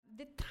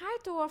The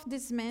title of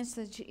this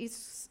message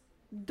is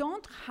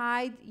Don't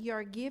Hide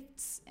Your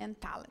Gifts and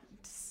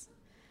Talents.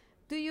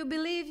 Do you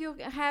believe you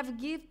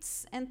have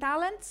gifts and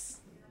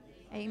talents?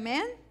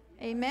 Amen?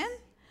 Amen?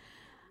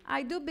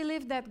 I do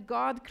believe that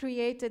God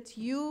created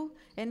you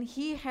and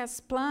He has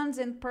plans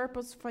and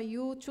purpose for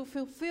you to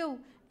fulfill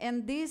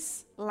in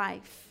this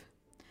life.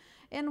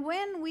 And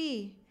when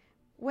we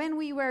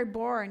were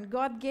born,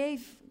 God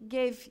gave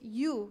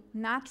you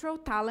natural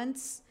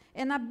talents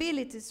and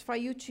abilities for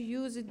you to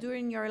use it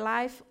during your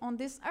life on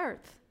this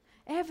earth.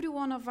 Every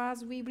one of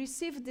us, we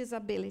receive these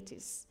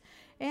abilities.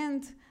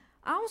 And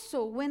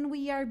also, when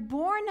we are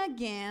born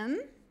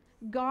again,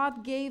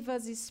 God gave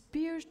us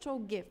spiritual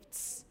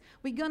gifts.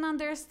 We're going to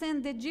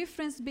understand the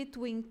difference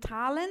between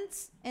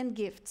talents and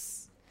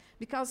gifts.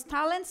 Because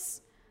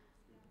talents,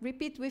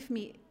 repeat with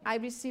me, I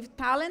received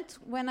talent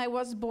when I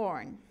was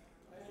born.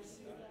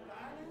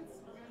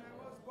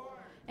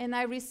 And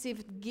I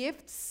received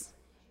gifts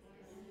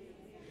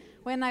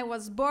when I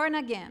was born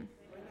again.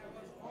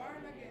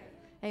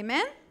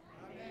 Amen?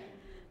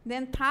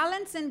 Then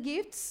talents and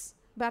gifts,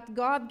 but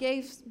God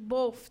gave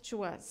both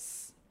to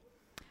us.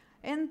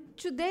 And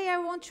today I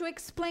want to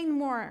explain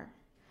more.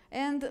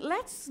 And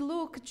let's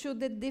look to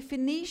the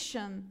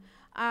definition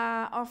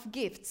of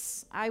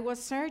gifts. I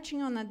was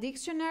searching on a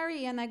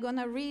dictionary, and I'm going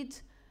to read,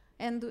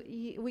 and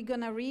we're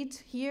going to read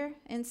here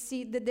and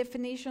see the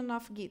definition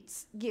of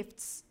gifts.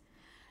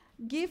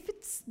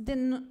 Gifts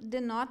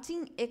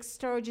denoting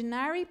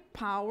extraordinary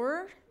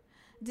power,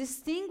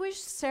 distinguish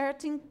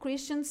certain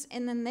Christians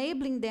and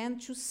enabling them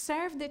to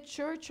serve the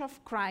Church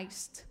of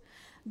Christ.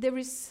 The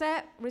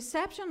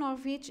reception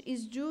of which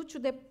is due to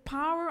the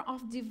power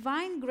of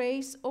divine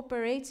grace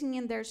operating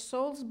in their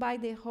souls by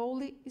the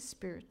Holy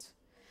Spirit.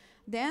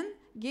 Then,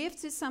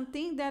 gifts is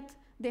something that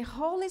the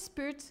Holy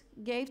Spirit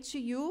gave to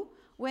you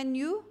when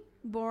you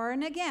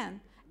born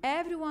again.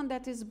 Everyone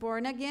that is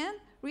born again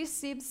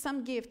received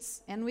some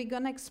gifts, and we're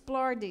going to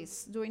explore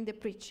this during the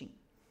preaching.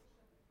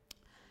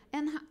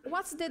 And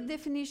what's the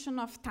definition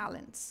of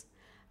talents?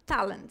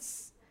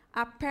 Talents.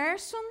 A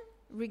person,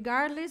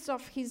 regardless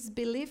of his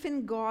belief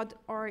in God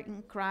or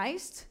in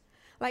Christ,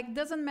 like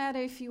doesn't matter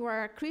if you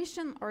are a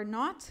Christian or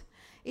not,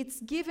 it's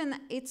given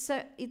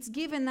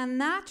a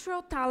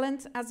natural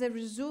talent as a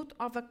result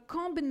of a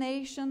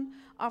combination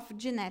of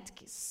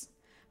genetics.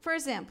 For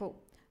example,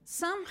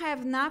 some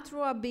have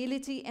natural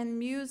ability in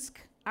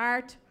music,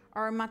 art,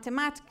 or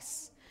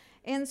mathematics.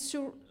 And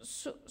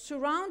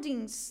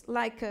surroundings,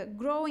 like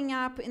growing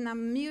up in a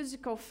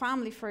musical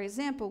family, for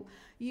example,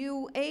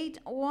 you aid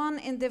one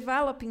in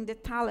developing the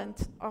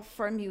talent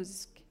for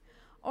music.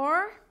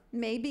 Or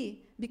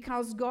maybe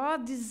because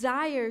God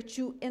desired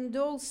to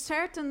endow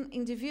certain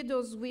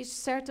individuals with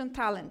certain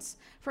talents.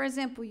 For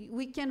example,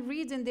 we can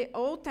read in the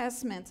Old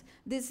Testament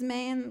this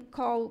man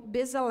called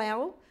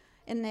Bezalel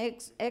in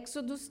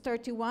Exodus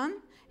 31.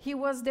 He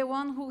was the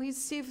one who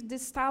received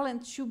this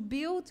talent to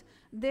build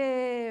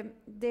the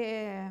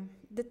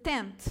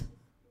tent,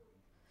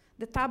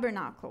 the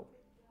tabernacle.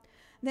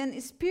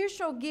 Then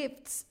spiritual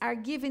gifts are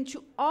given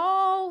to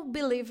all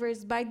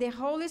believers by the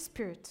Holy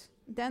Spirit.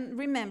 Then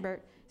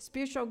remember,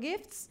 spiritual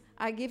gifts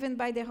are given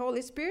by the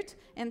Holy Spirit,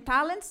 and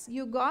talents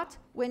you got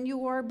when you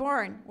were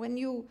born,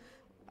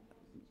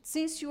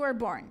 since you were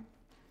born.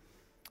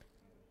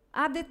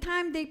 At the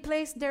time they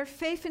placed their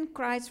faith in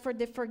Christ for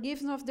the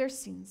forgiveness of their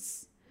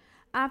sins.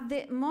 At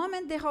the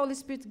moment the Holy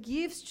Spirit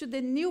gives to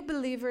the new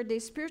believer the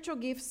spiritual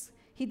gifts,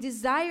 He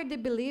desired the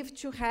believer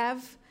to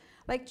have,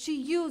 to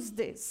use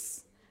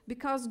this.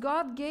 Because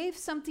God gave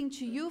something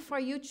to you for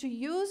you to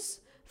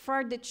use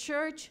for the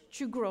church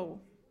to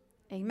grow.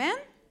 Amen?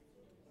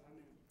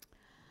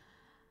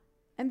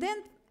 And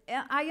then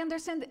I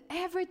understand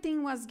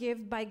everything was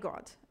given by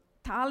God.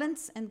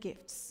 Talents and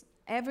gifts.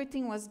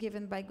 Everything was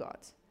given by God.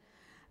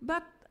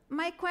 But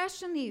my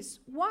question is,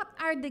 what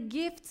are the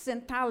gifts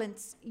and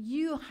talents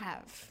you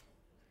have?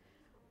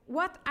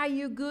 What are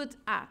you good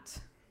at?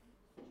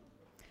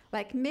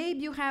 Like maybe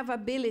you have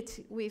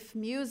ability with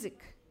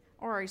music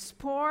or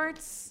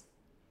sports,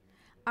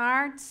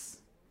 arts,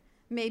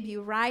 maybe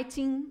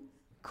writing,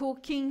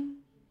 cooking.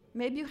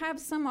 Maybe you have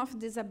some of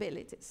these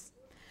abilities.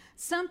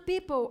 Some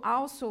people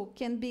also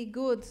can be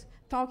good,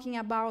 talking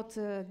about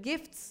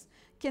gifts,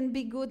 can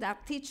be good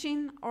at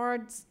teaching,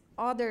 or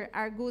others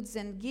are good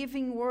in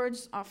giving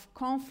words of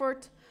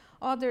comfort.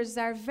 Others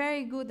are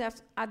very good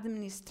at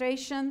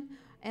administration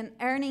and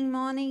earning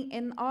money,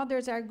 and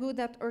others are good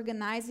at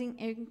organizing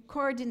and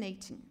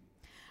coordinating.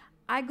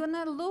 I'm going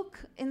to look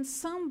in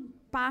some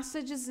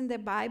passages in the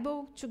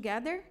Bible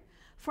together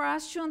for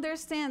us to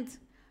understand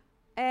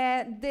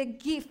the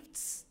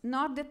gifts,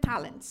 not the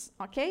talents,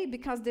 okay?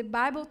 Because the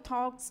Bible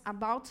talks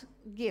about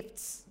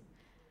gifts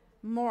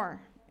more,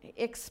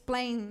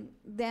 explain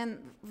them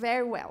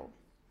very well.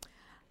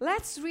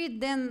 Let's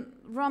read then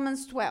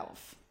Romans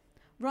 12.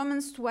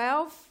 Romans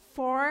 12,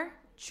 4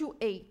 to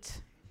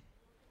 8.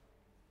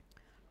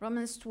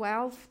 Romans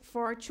 12,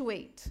 4 to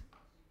 8.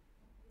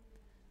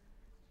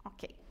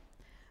 Okay.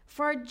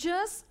 For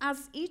just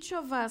as each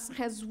of us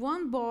has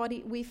one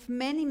body with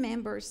many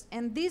members,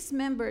 and these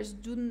members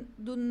do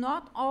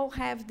not all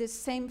have the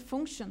same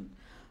function,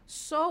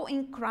 so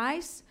in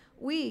Christ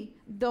we,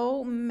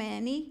 though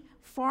many,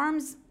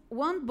 forms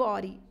one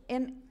body,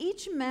 and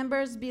each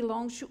member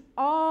belongs to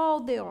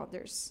all the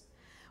others.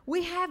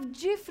 We have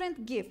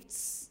different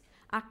gifts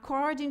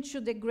according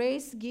to the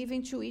grace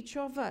given to each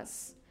of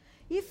us.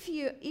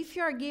 If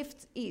your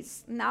gift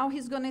is, now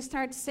he's going to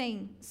start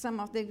saying some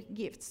of the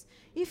gifts.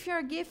 If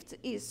your gift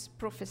is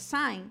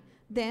prophesying,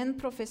 then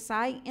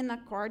prophesy in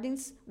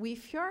accordance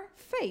with your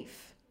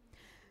faith.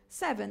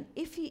 7,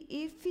 if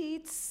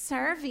it's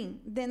serving,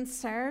 then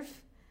serve.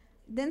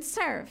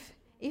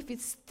 If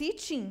it's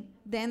teaching,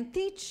 then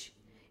teach.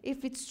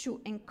 If it's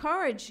to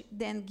encourage,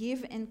 then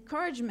give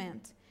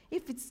encouragement.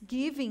 If it's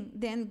giving,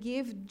 then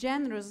give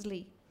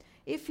generously.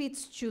 If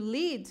it's to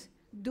lead,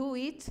 do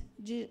it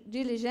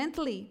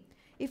diligently.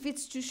 If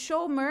it's to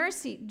show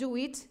mercy, do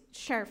it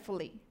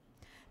cheerfully.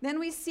 Then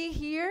we see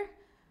here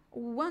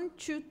 1,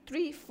 2,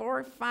 3,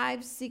 4,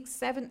 5, 6,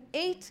 7,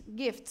 8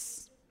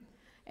 gifts.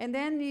 And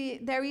then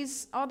there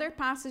is other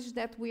passage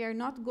that we are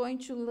not going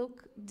to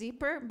look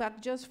deeper,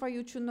 but just for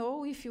you to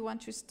know if you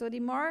want to study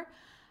more.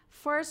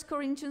 1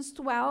 Corinthians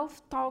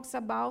 12 talks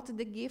about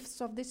the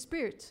gifts of the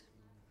Spirit.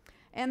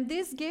 And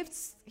these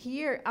gifts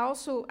here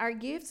also are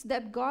gifts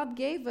that God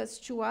gave us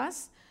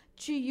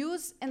to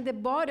use in the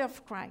body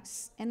of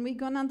Christ. And we're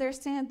going to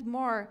understand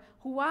more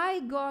why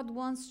God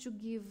wants to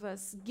give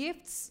us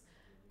gifts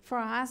for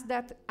us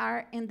that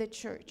are in the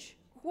church.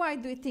 Why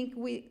do you think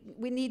we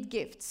need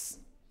gifts?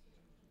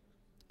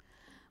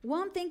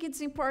 One thing it's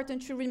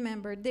important to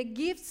remember, the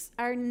gifts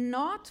are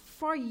not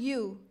for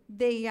you.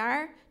 They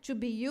are to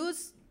be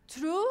used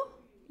through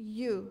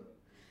you.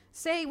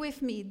 Say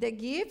with me, the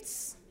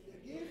gifts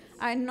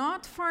are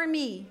not for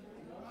me.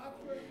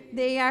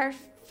 They are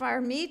for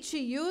me to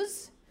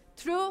use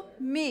through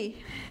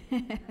me.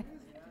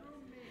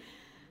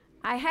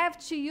 I have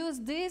to use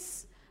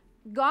this.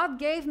 God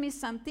gave me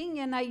something,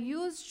 and I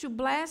use to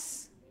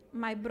bless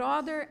my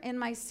brother and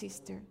my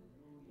sister.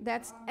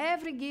 That's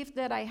every gift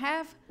that I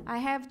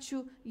have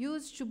to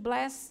use to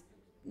bless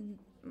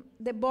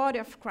the body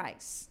of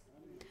Christ.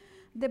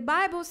 The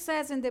Bible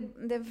says in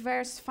the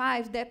verse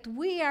 5 that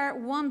we are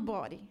one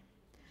body.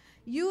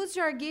 Use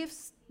your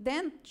gifts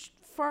then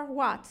for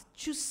what?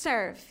 To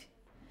serve.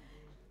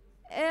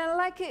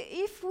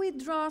 If we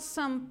draw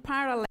some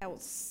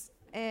parallels,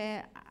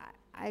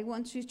 I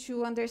want you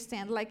to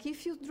understand. Like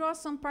if you draw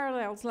some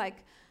parallels,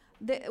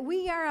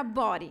 we are a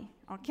body,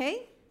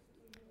 okay?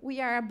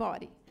 We are a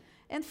body.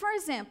 And for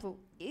example,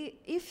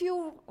 if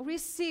you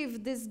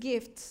receive this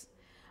gift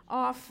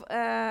of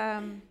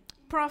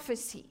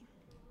prophecy,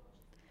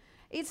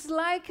 it's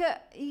like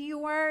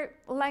you are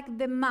like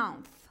the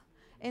mouth,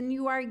 and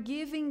you are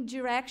giving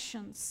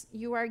directions.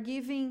 You are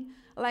giving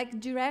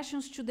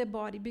directions to the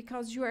body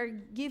because you are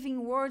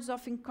giving words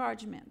of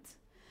encouragement.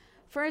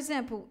 For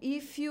example,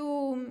 if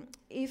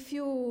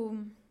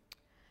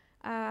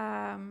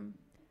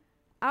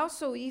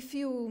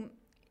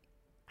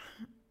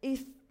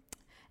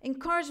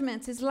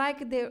encouragement is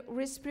like the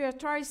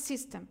respiratory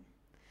system,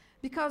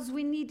 because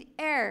we need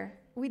air.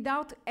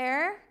 Without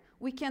air,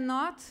 we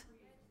cannot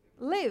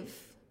live.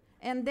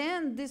 And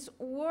then these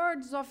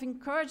words of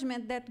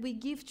encouragement that we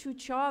give to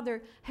each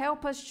other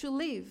help us to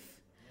live.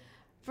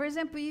 For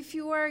example, if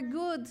you are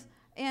good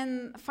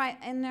in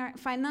a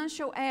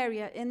financial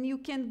area and you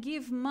can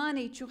give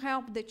money to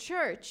help the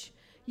church,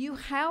 you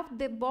help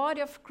the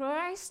body of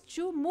Christ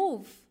to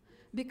move,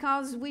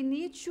 because we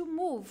need to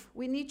move.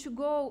 We need to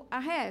go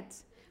ahead.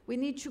 We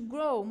need to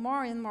grow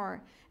more and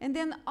more. And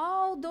then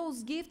all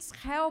those gifts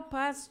help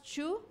us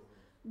to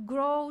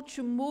grow,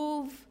 to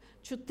move,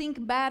 to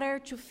think better,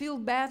 to feel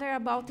better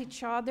about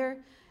each other.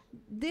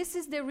 This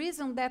is the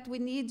reason that we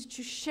need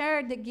to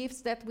share the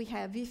gifts that we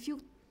have. If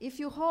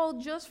you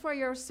hold just for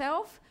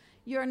yourself,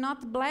 you're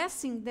not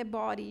blessing the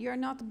body. You're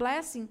not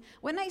blessing.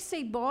 When I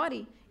say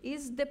body,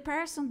 is the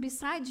person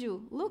beside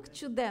you. Look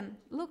to them.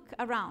 Look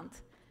around.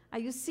 Are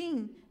you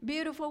seeing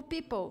beautiful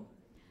people?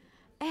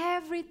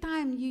 Every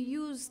time you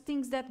use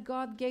things that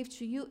God gave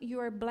to you, you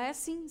are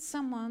blessing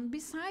someone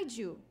beside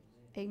you.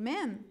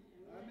 Amen.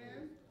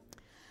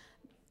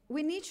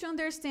 We need to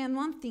understand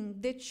one thing.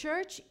 The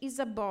church is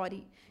a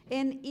body.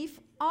 And if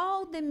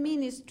all the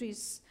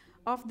ministries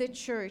of the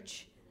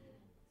church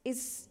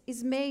is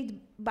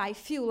made by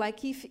few,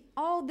 like if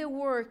all the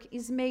work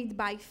is made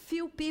by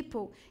few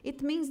people,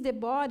 it means the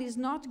body is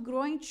not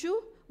going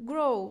to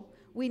grow.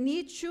 We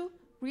need to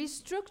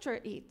restructure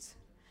it.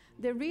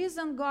 The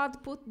reason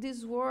God put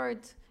this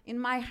word in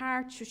my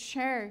heart to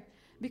share,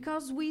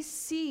 because we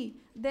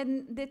see that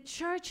the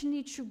church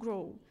needs to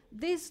grow.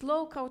 This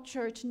local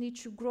church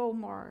needs to grow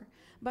more.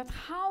 But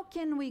how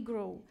can we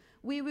grow?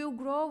 We will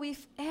grow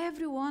if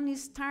everyone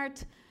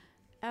start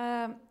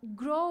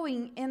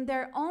growing in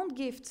their own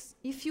gifts.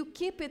 If you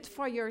keep it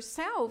for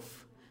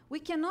yourself, we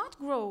cannot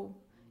grow.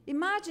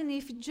 Imagine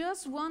if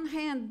just one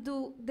hand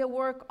do the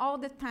work all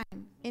the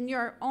time in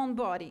your own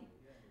body.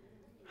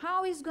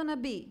 How is going to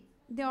be?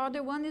 the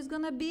other one is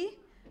going to be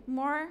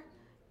more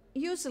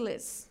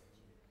useless.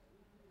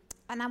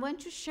 And I want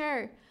to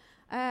share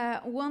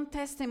one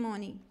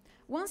testimony.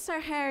 Once I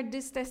heard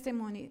this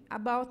testimony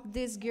about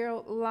this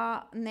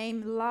girl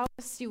named Laura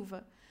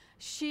Silva.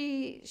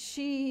 She's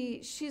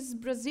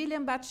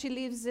Brazilian, but she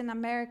lives in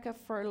America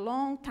for a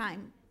long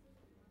time.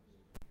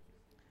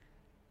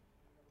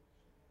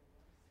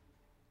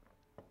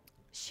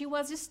 She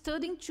was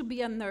studying to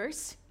be a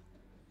nurse,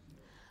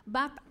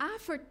 but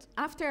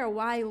after a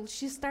while,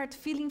 she started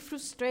feeling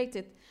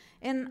frustrated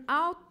and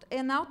out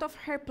of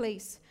her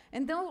place.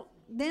 And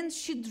then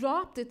she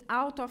dropped it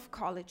out of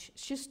college.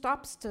 She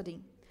stopped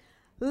studying.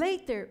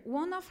 Later,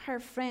 one of her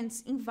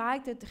friends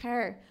invited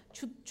her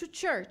to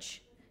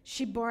church.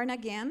 She born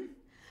again,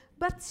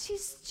 but she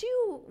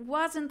still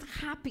wasn't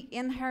happy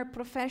in her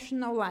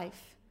professional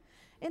life.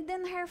 And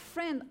then her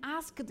friend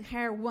asked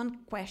her one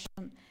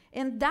question,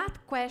 and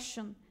that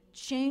question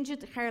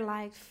changed her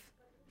life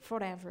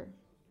forever.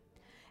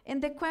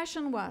 And the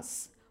question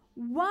was,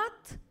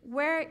 what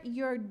were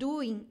you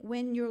doing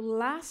when you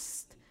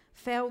last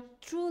felt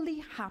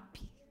truly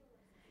happy?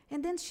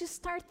 And then she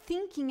started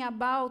thinking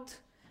about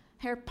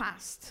her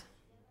past,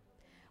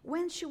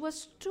 when she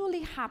was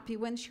truly happy,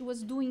 when she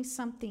was doing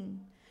something.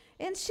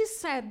 And she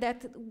said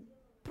that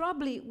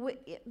probably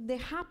the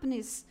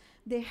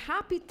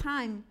happy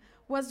time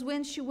was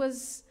when she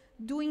was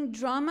doing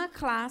drama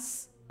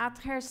class at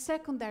her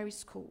secondary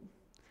school.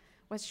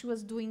 When she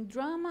was doing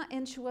drama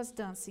and she was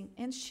dancing.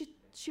 And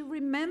she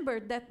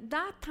remembered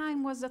that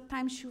time was a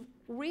time she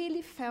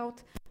really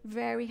felt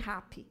very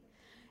happy.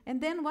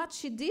 And then what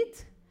she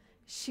did,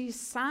 she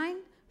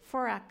signed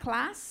for a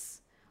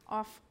class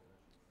of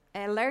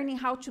learning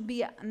how to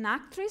be an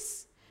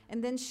actress,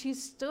 and then she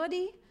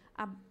studied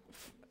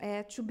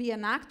to be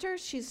an actor.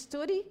 She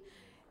studied,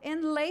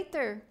 and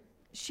later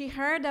she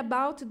heard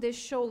about the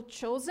show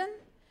Chosen,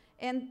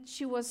 and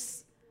she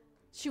was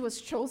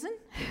chosen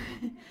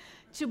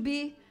to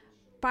be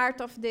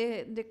part of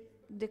the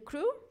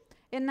crew,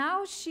 and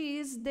now she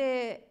is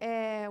the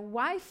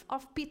wife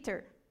of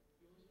Peter.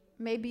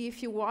 Maybe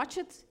if you watch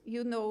it,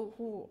 you know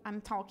who I'm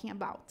talking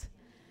about.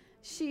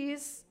 She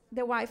is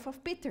the wife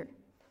of Peter.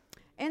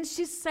 And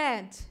she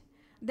said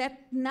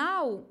that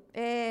now,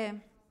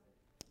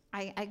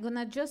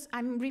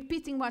 I'm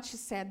repeating what she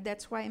said,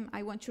 that's why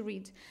I want to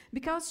read.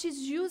 Because she's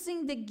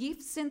using the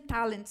gifts and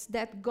talents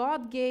that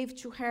God gave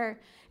to her,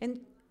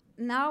 and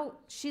now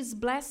she's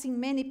blessing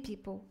many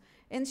people.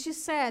 And she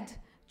said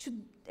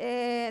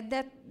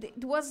that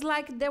it was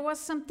like there was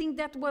something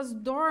that was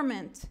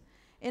dormant.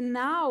 And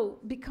now,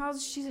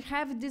 because she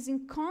had this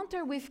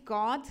encounter with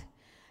God,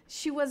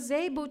 she was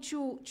able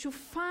to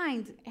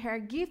find her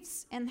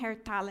gifts and her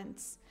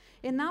talents.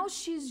 And now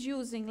she's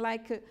using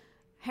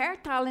her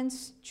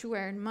talents to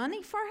earn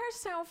money for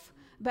herself,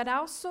 but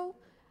also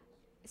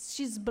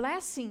she's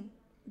blessing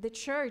the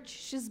church.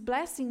 She's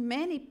blessing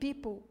many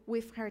people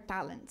with her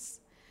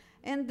talents.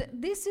 And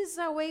this is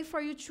a way for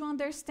you to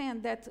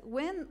understand that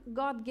when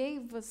God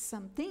gave us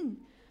something,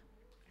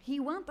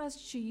 He wants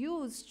us to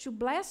use to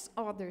bless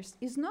others.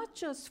 It's not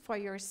just for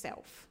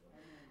yourself.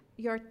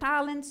 Your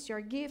talents,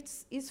 your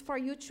gifts, is for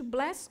you to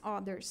bless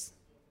others.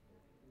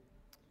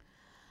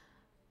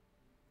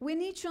 We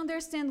need to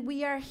understand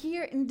we are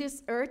here in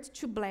this earth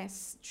to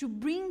bless, to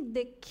bring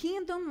the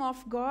kingdom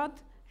of God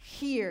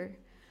here,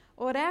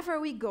 wherever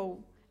we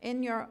go,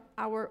 in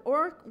our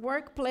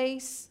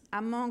workplace,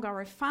 among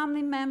our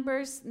family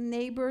members,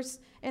 neighbors,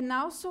 and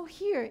also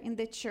here in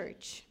the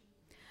church.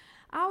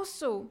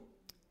 Also,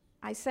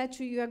 I said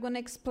to you, I'm going to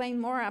explain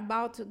more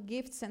about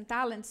gifts and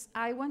talents.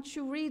 I want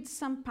to read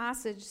some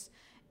passages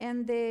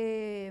in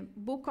the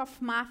book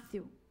of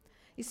Matthew.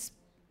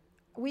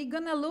 We're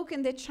going to look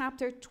in the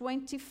chapter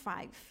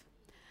 25.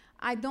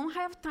 I don't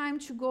have time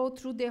to go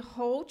through the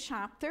whole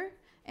chapter,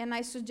 and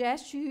I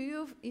suggest to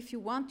you, if you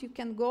want, you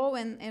can go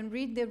and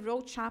read the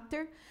whole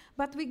chapter.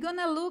 But we're going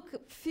to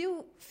look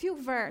few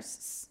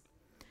verses.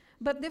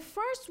 But the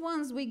first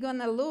ones we're going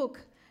to look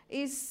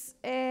is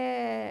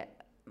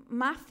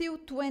Matthew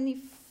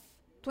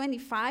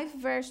 25,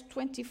 verse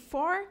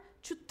 24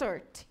 to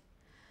 30.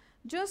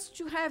 Just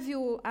to have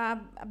you a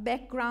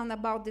background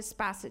about this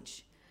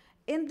passage.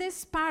 In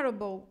this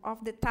parable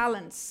of the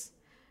talents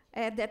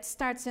that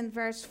starts in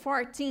verse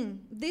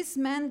 14, this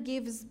man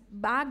gives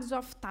bags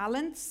of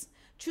talents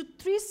to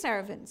 3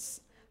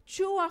 servants.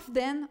 2 of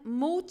them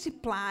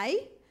multiply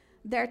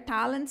their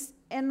talents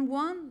and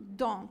 1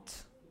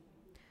 don't.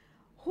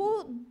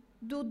 Who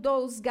do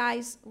those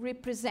guys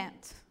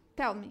represent?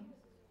 Tell me.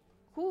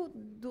 Who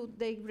do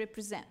they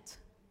represent?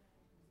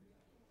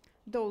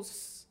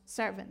 Those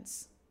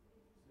servants.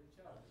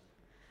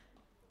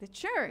 The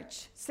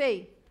church.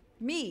 Say,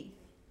 me.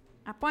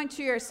 Point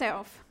to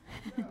yourself.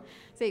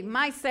 Say,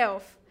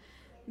 myself.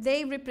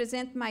 They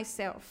represent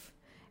myself.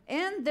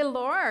 And the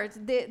Lord,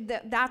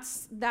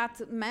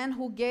 that man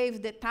who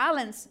gave the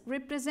talents,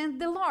 represent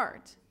the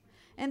Lord.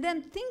 And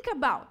then think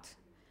about,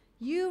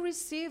 you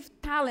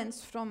received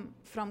talents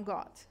from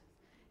God.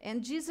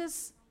 And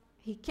Jesus,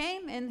 He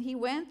came and He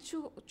went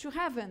to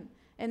heaven.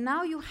 And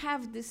now you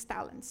have these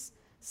talents.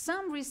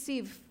 Some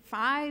receive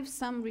 5,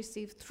 some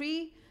receive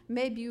 3,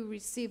 maybe you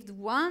received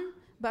 1,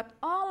 but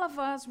all of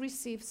us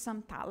receive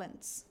some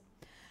talents.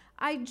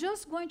 I'm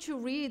just going to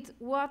read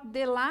what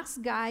the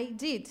last guy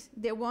did,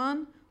 the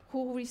one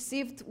who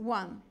received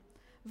 1.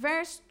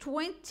 Verse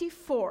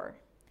 24.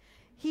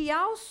 He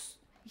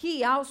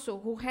also,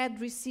 who had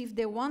received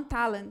the 1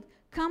 talent,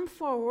 come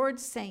forward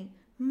saying,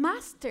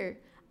 Master,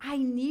 I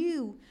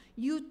knew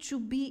you to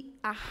be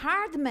a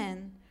hard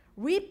man,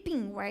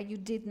 reaping where you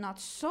did not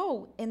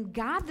sow, and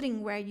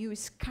gathering where you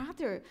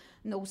scattered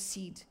no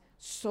seed.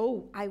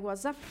 So I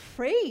was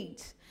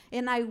afraid,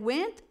 and I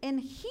went and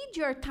hid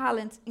your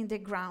talent in the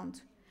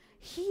ground.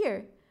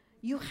 Here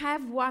you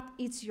have what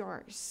is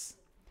yours.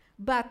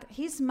 But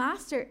his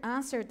master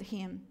answered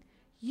him,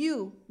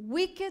 You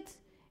wicked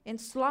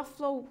and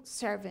slothful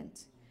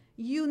servant,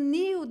 you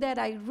knew that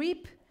I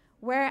reap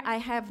where I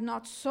have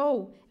not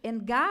sown,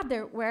 and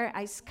gather where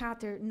I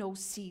scatter no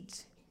seed.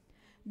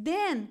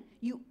 Then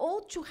you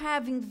ought to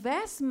have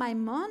invested my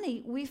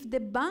money with the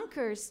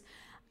bankers,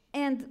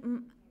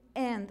 and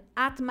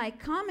at my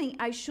coming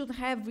I should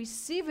have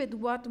received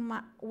what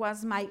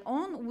was my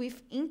own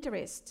with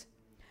interest.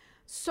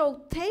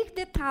 So take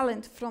the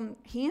talent from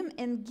him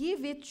and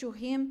give it to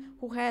him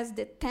who has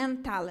the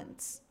 10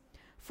 talents.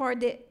 For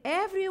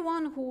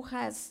everyone who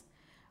has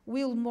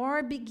will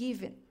more be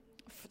given.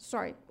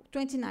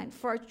 29.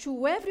 For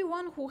to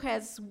everyone who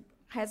has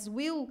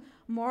will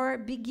more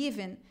be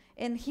given,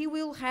 and he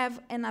will have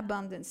an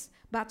abundance.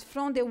 But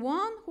from the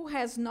one who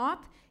has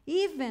not,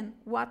 even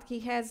what he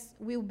has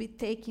will be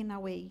taken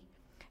away.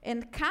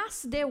 And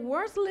cast the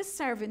worthless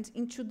servant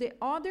into the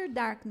utter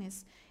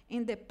darkness.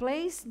 In the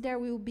place there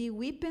will be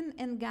weeping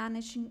and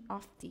gnashing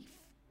of teeth.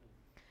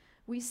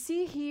 We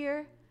see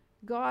here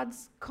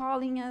God's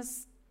calling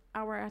us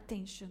our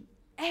attention.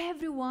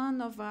 Every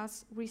one of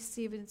us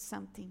receiving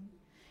something.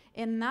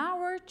 And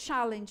our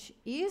challenge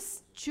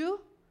is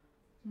to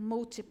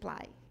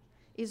multiply.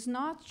 Is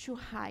not to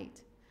hide.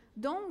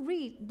 Don't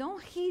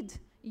hide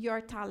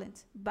your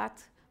talent,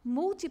 but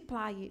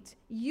multiply it.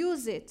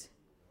 Use it.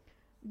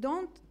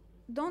 Don't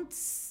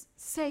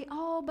say,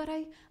 oh, but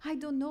I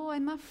don't know.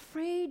 I'm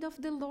afraid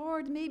of the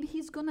Lord. Maybe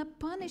he's going to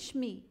punish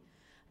me.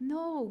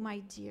 No, my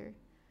dear.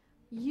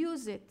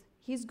 Use it.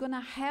 He's going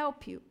to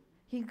help you.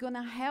 He's going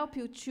to help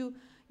you to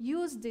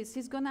use this.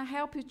 He's going to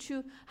help you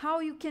to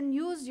how you can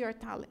use your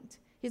talent.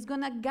 He's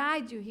going to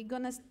guide you. He's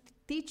going to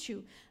teach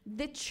you.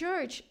 The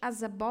church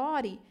as a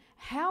body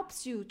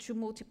helps you to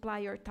multiply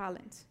your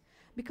talent.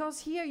 Because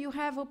here you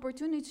have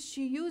opportunities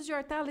to use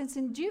your talents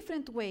in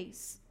different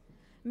ways.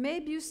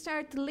 Maybe you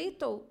start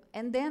little,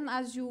 and then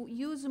as you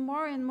use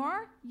more and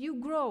more, you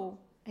grow.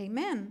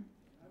 Amen?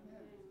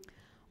 Amen.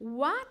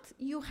 What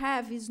you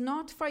have is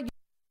not for you.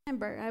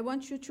 Remember, I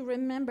want you to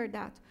remember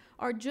that.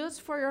 Or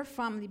just for your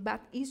family,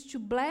 but is to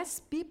bless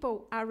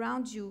people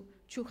around you,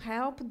 to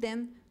help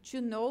them to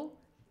know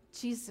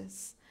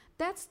Jesus.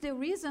 That's the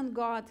reason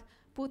God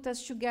put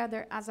us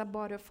together as a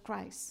body of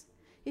Christ.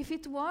 If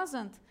it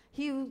wasn't,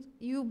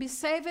 you'll be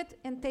saved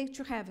and take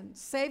to heaven.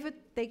 Save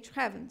it, take to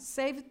heaven.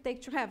 Save it,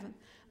 take to heaven.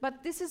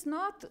 But this is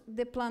not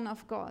the plan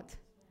of God.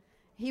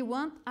 He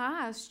wants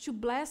us to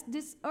bless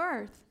this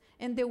earth.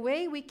 And the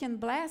way we can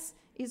bless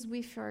is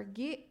with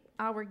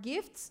our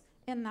gifts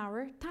and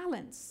our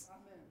talents.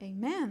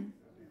 Amen. Amen.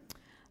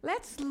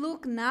 Let's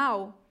look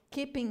now,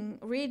 keeping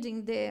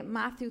reading the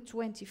Matthew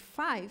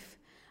 25.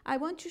 I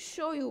want to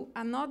show you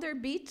another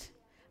bit.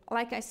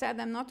 Like I said,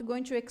 I'm not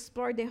going to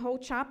explore the whole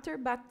chapter,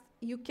 but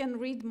you can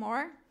read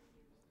more.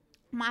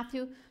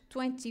 Matthew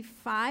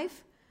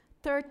 25,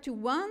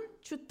 31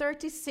 to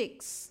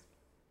 36.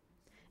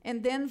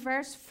 And then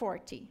verse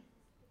 40.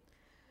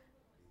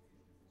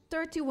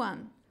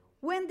 31.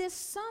 When the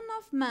Son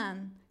of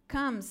Man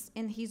comes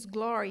in his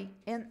glory,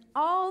 and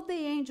all the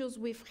angels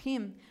with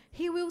him,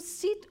 he will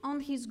sit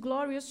on his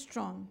glorious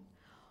throne.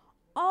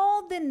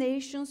 All the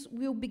nations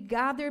will be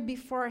gathered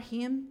before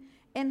him,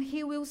 and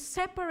he will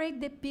separate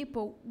the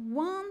people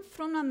one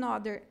from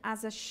another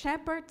as a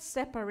shepherd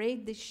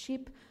separates the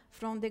sheep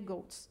from the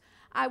goats.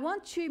 I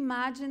want to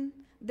imagine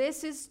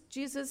this is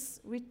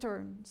Jesus'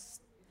 returns.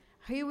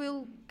 He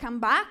will come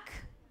back,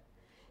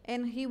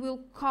 and he will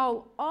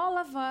call all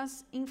of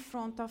us in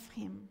front of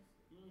him.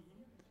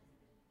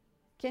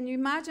 Can you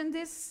imagine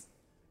this?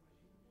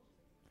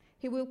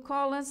 He will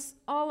call us,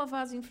 all of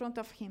us, in front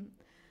of him.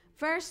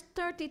 Verse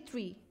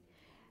 33,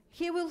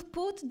 he will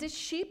put the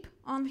sheep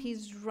on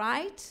his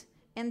right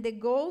and the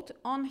goat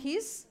on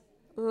his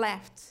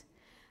left.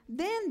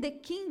 Then the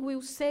king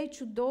will say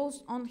to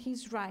those on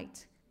his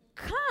right,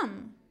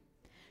 "Come,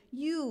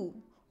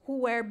 you who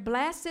were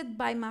blessed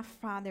by my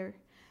Father,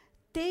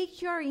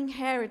 take your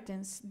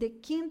inheritance, the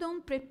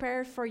kingdom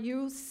prepared for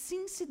you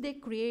since the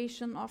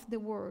creation of the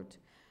world."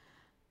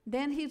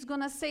 Then he's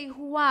going to say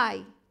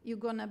why you're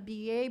going to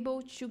be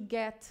able to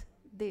get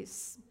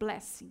this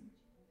blessing.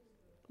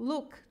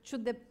 Look to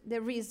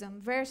the reason.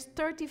 Verse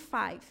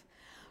 35.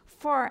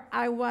 For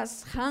I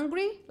was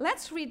hungry.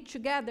 Let's read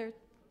together.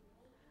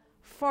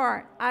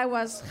 For I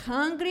was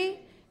hungry,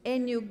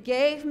 and you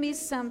gave me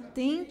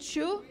something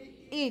to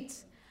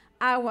eat.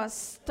 I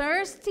was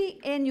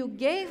thirsty, and you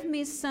gave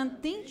me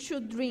something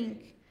to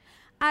drink.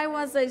 I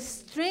was a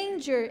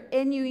stranger,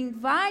 and you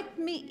invited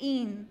me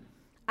in.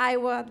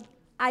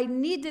 I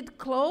needed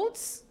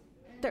clothes,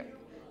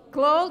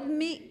 clothed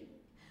me.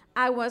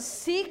 I was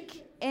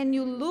sick, and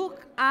you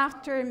looked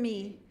after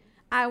me.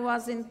 I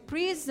was in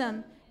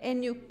prison,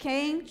 and you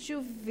came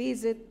to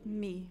visit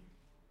me.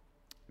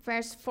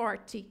 Verse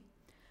 40.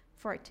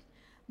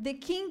 The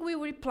king will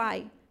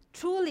reply,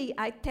 truly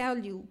I tell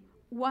you,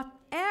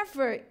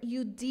 whatever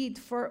you did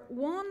for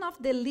one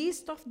of the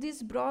least of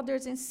these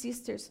brothers and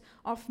sisters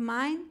of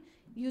mine,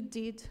 you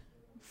did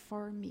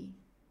for me.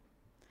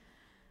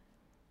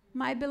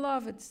 My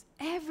beloveds,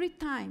 every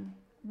time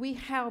we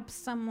help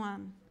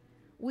someone,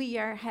 we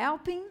are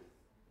helping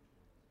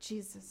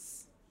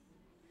Jesus.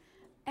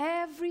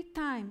 Every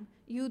time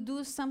you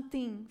do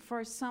something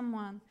for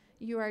someone,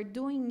 you are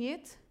doing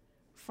it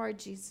for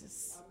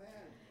Jesus. Amen.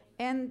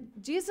 And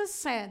Jesus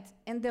said,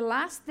 in the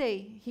last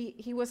day,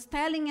 he was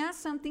telling us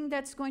something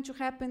that's going to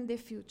happen in the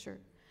future.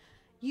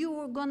 You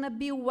are going to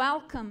be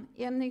welcome,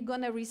 and you're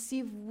going to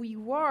receive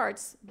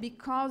rewards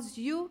because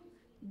you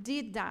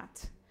did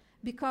that,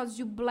 because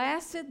you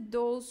blessed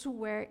those who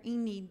were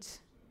in need.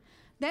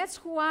 That's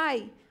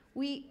why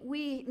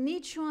we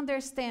need to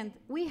understand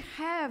we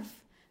have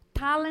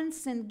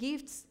talents and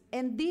gifts,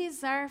 and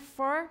these are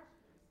for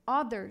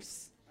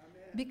others.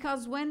 Amen.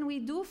 Because when we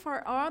do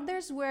for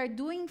others, we are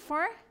doing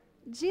for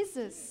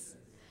Jesus.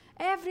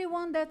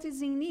 Everyone that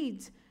is in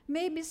need,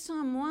 maybe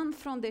someone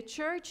from the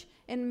church,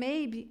 and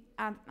maybe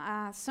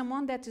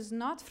someone that is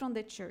not from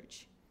the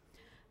church.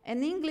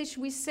 In English,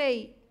 we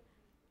say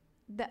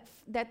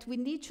that we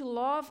need to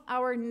love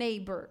our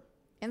neighbor.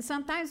 And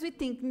sometimes we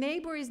think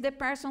neighbor is the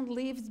person who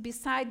lives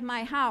beside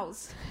my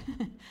house.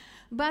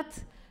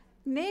 But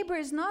neighbor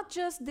is not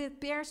just the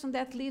person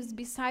that lives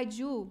beside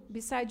you,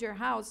 beside your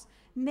house.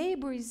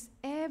 Neighbor is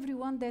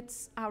everyone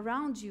that's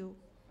around you,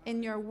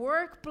 in your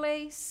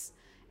workplace,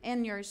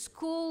 in your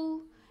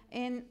school,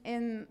 in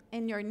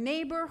your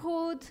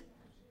neighborhood.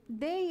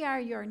 They are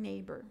your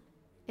neighbor.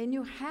 And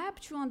you have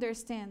to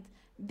understand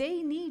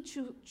they need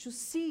to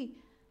see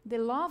the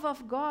love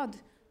of God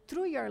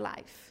through your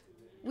life.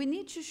 We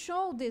need to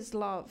show this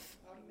love.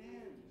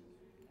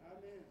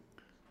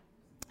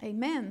 Amen.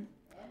 Amen.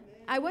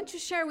 I want to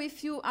share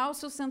with you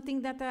also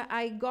something that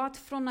I got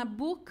from a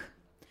book.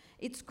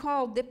 It's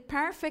called The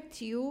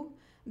Perfect You.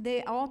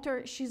 The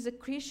author, she's a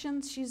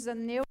Christian, she's a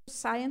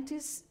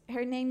neuroscientist.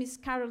 Her name is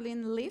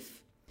Caroline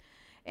Leaf.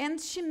 And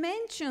she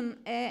mentioned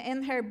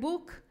in her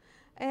book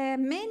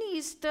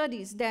many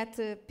studies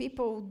that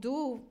people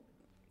do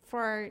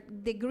for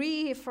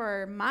degree,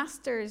 for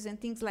masters and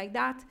things like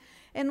that.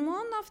 And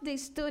one of the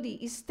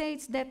studies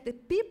states that the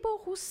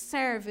people who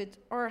served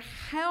or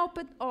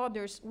helped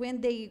others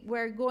when they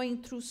were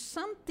going through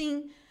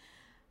something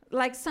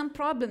like some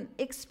problem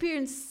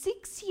experienced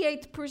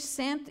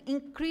 68%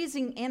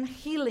 increasing in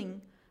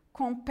healing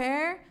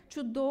compared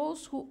to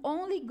those who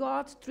only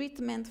got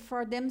treatment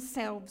for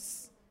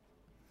themselves.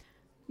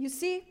 You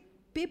see,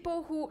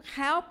 people who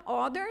help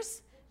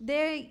others,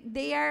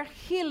 they are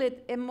healed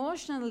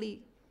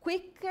emotionally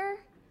quicker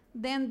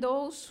than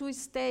those who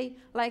stay,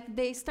 like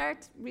they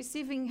start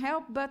receiving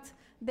help, but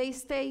they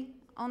stay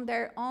on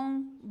their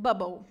own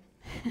bubble.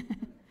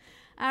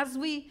 As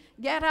we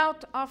get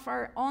out of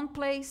our own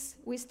place,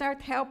 we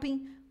start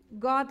helping,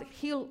 God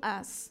heal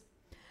us.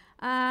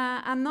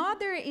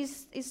 Another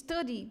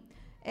study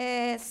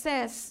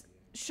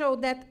show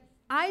that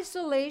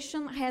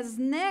isolation has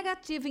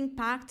negative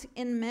impact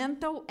in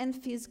mental and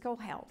physical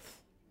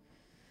health.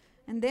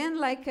 And then,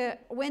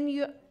 when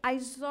you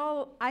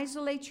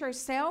isolate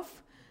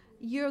yourself,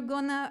 you're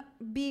gonna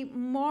be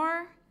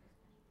more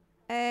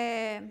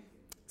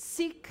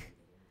sick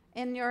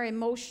in your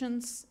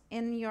emotions,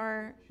 in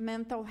your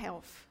mental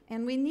health.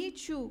 And we need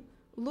to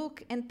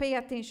look and pay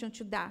attention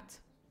to that.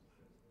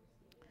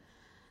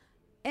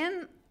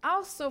 And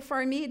also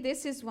for me,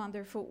 this is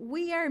wonderful.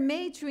 We are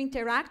made to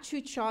interact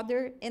with each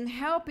other and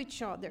help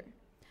each other.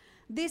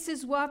 This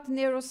is what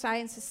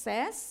neuroscience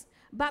says,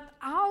 but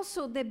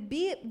also the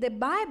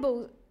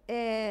Bible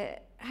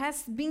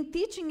has been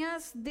teaching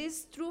us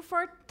this truth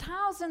for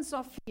thousands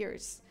of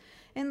years.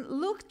 And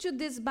look to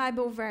this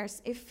Bible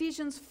verse,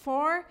 Ephesians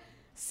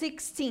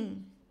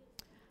 4:16.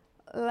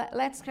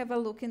 Let's have a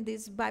look in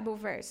this Bible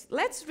verse.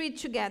 Let's read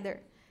together.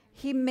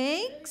 He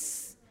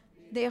makes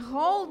the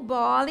whole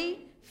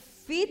body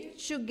fit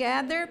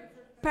together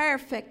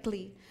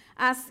perfectly.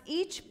 As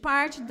each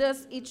part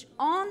does its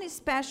own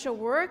special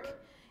work,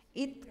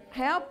 it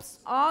helps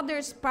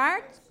others'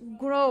 parts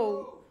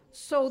grow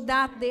so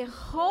that the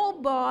whole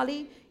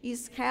body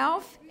is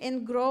healthy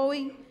and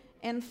growing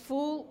and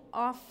full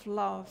of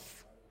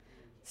love.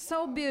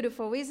 So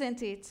beautiful,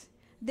 isn't it?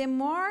 The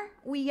more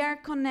we are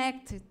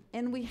connected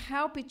and we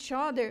help each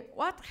other,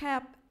 what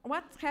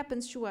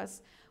happens to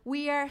us?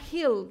 We are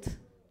healed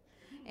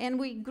and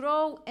we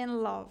grow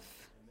in love.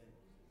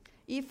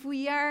 If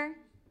we are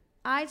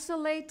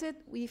isolated,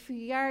 if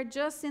we are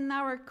just in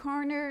our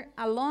corner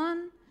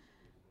alone,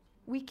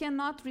 we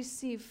cannot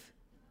receive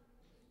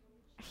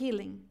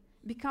healing.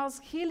 because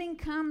healing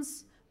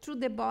comes through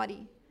the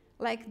body.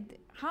 Like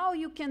how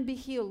you can be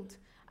healed.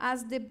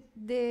 As the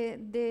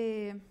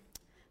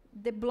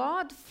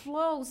blood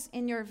flows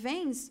in your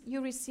veins,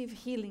 you receive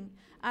healing.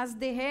 As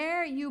the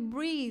air you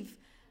breathe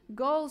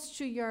goes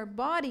to your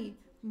body,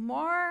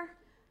 more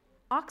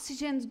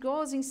oxygen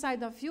goes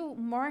inside of you,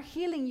 more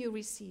healing you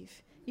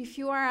receive. If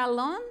you are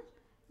alone,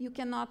 you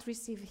cannot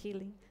receive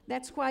healing.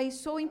 That's why it's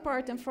so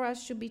important for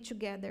us to be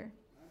together.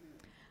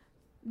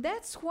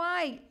 That's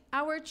why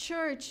our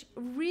church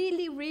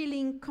really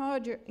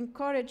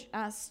encourage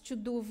us to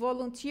do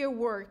volunteer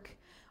work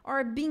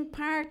or being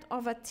part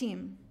of a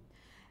team.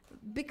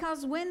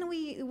 Because when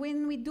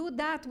we do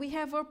that, we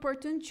have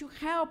opportunity to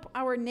help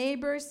our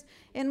neighbors,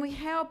 and we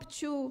help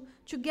to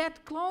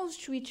get close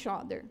to each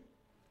other.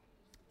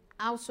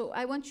 Also,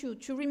 I want you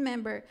to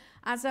remember,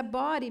 as a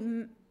body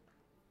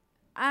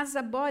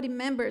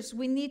members,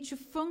 we need to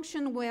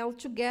function well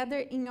together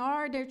in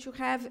order to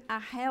have a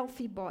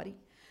healthy body.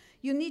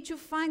 You need to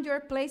find your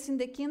place in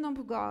the kingdom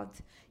of God.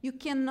 You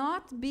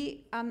cannot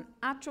be an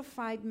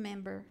atrophied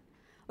member.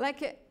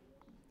 Like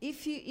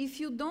if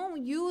you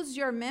don't use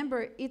your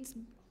member, it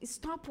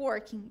stop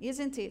working,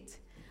 isn't it?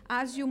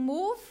 As you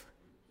move,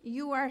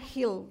 you are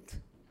healed.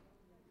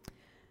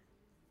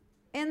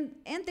 And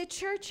the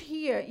church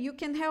here, you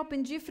can help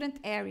in different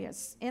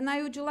areas. And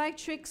I would like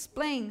to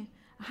explain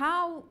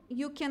how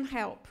you can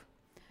help.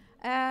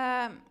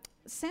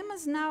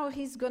 Semas now,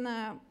 he's going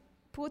to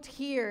put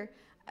here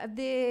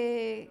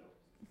the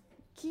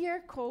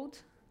QR code,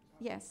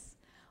 yes,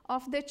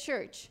 of the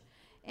church.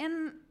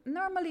 And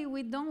normally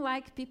we don't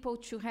like people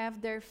to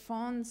have their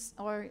phones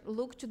or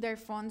look to their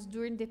phones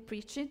during the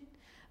preaching.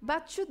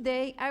 But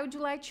today I would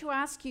like to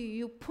ask you,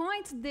 you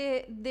point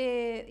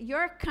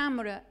your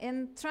camera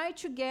and try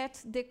to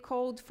get the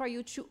code for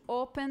you to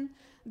open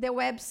the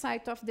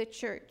website of the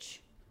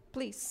church.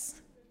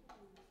 Please.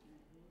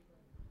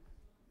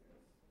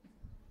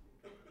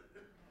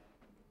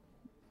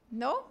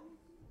 No?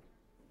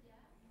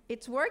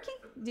 It's working?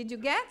 Did you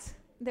get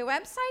the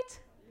website?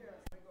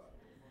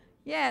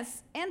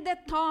 Yes, and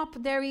at the top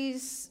there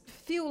is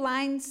few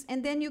lines,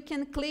 and then you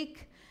can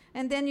click,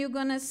 and then you're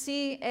gonna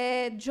see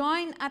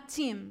join a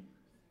team.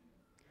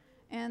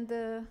 And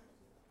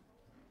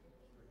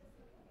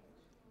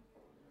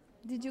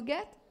did you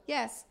get?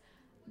 Yes.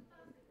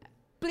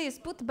 Please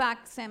put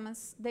back,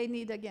 Semas. They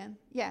need again.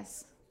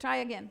 Yes, try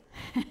again.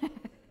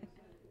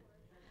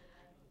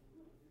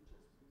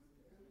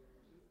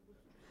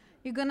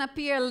 You're gonna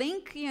appear a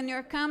link in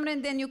your camera,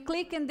 and then you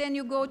click, and then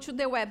you go to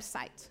the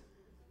website.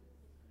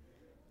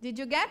 Did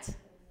you get?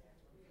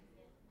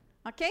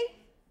 Okay?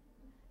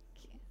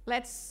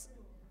 Let's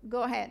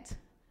go ahead.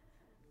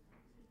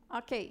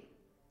 Okay.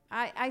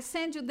 I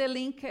send you the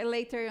link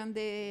later on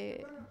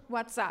the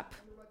WhatsApp.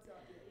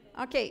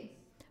 Okay.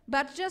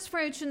 But just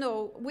for you to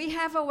know, we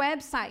have a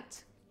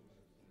website.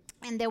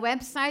 And the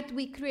website,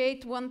 we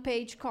create one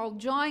page called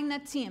Join a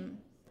Team.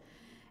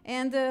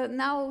 And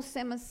now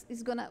Semas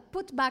is going to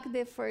put back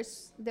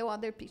the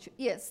other picture.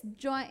 Yes,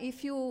 join.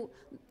 If you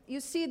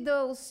see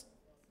those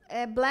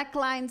black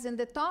lines in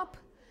the top,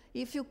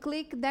 if you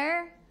click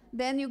there,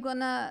 then you're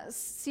gonna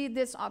see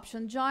this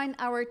option, join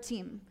our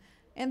team.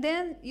 And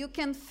then you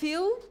can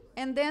fill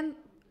and then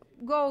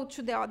go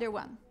to the other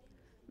one.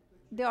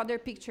 The other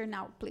picture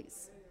now,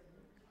 please.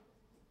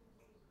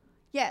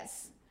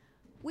 Yes.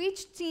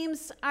 Which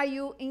teams are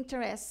you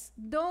interested?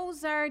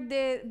 Those are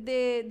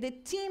the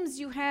teams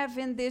you have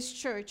in this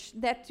church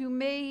that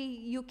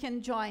you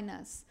can join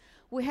us.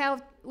 We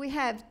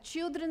have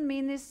children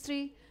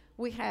ministry,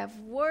 we have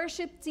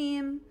worship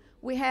team,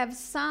 we have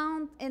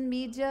sound and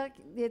media,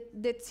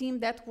 the team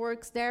that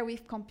works there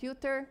with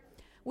computer.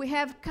 We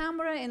have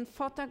camera and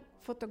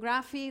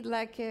photography,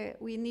 like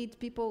we need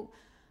people,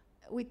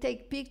 we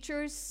take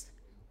pictures.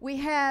 We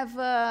have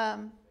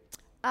an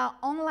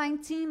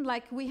online team,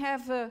 like we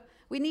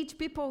need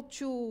people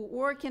to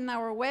work in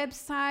our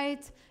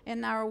website,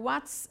 in our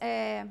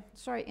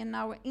in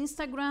our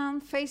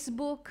Instagram,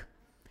 Facebook.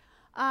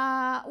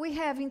 We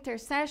have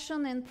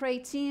intercession and pray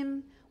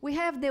team. We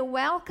have the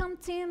welcome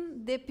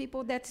team, the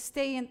people that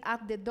stay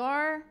at the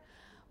door.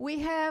 We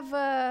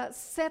have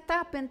set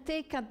up and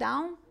take a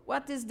down.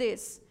 What is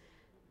this?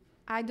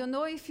 I don't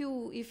know if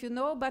you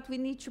know, but we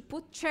need to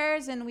put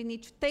chairs and we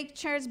need to take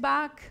chairs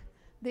back.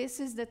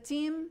 This is the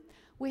team.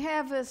 We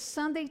have a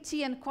Sunday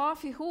tea and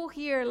coffee. Who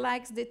here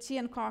likes the tea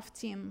and coffee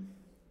team?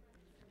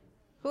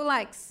 Who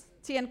likes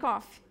tea and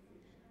coffee?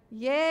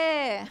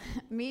 Yeah,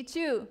 me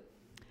too.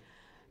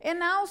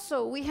 And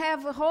also, we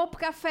have a Hope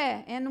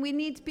Cafe, and we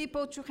need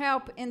people to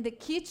help in the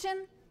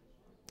kitchen.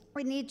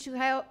 We need to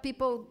help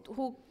people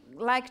who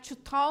like to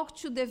talk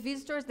to the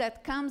visitors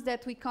that comes,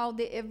 that we call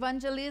the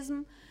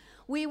evangelism.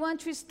 We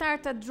want to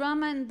start a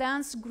drama and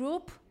dance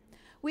group.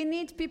 We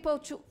need people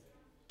to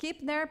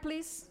keep there,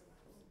 please.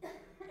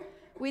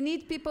 We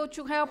need people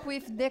to help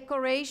with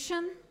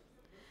decoration,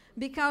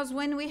 because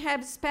when we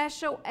have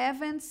special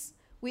events,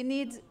 we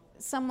need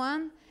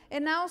someone.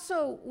 And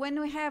also, when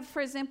we have,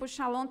 for example,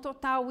 Shalom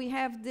Total, we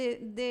have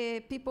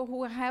the people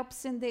who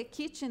helps in the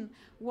kitchen,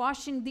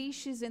 washing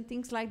dishes and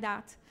things like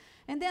that.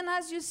 And then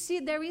as you see,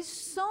 there is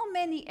so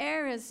many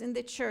areas in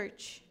the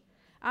church.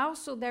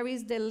 Also, there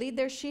is the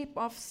leadership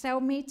of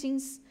cell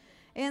meetings.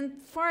 And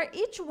for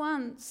each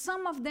one,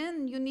 some of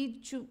them you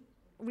need to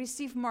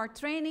receive more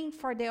training.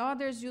 For the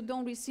others, you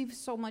don't receive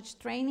so much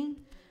training.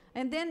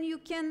 And then you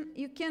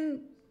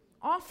can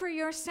offer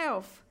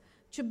yourself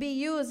to be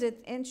used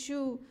and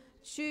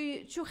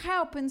to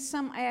help in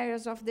some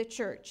areas of the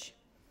church.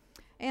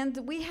 And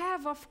we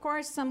have, of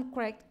course, some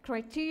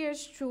criteria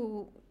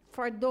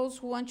for those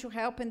who want to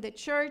help in the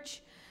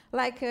church.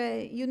 Like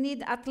you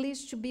need at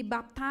least to be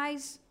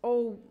baptized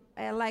or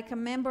like a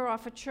member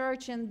of a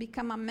church and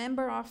become a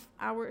member of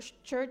our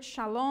church,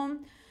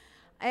 Shalom.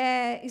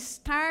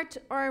 Start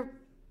or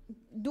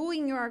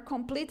doing your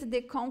complete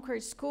the Conquer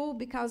school,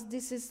 because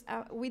this is,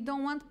 we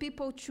don't want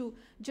people to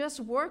just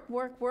work,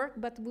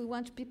 but we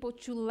want people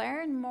to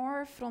learn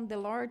more from the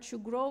Lord, to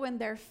grow in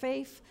their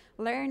faith,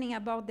 learning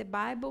about the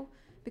Bible,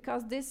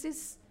 because this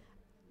is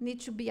need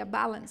to be a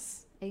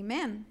balance.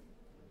 Amen.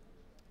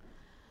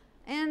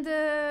 And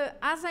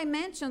as I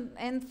mentioned,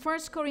 in 1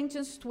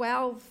 Corinthians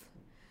 12,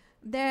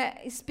 there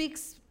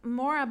speaks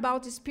more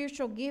about the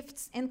spiritual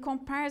gifts and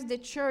compares the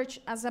church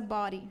as a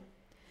body.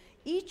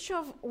 Each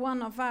of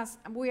one of us,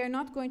 we are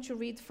not going to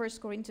read 1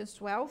 Corinthians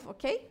 12,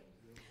 okay?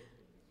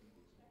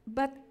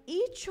 But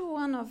each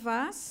one of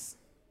us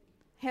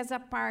has a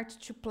part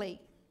to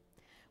play.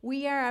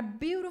 We are a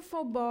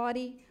beautiful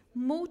body,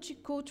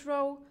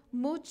 multicultural,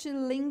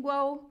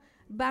 multilingual,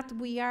 but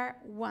we are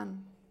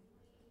one.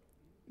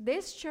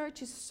 This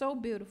church is so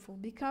beautiful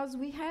because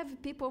we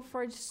have people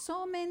from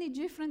so many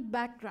different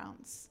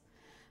backgrounds,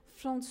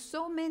 from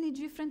so many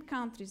different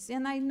countries.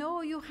 And I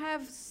know you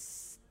have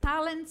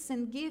talents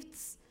and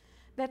gifts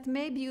that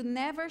maybe you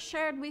never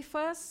shared with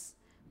us,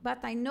 but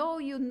I know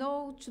you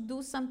know to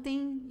do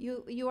something,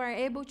 you are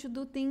able to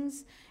do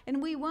things,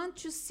 and we want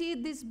to see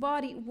this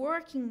body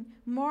working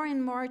more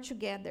and more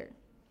together.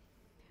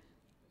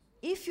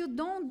 If you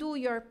don't do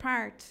your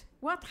part,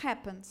 what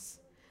happens?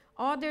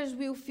 Others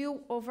will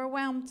feel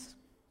overwhelmed.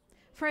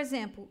 For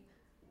example,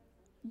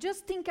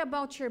 just think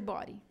about your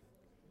body.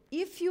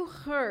 If you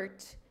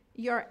hurt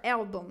your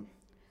elbow,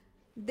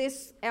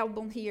 this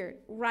elbow here,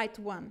 right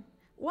one,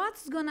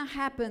 what's gonna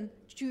happen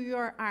to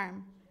your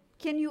arm?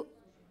 Can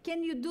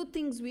you do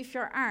things with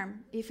your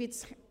arm if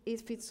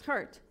it's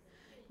hurt?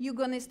 You're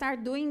gonna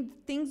start doing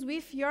things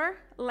with your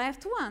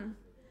left one.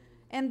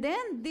 And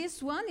then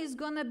this one is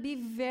gonna be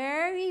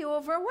very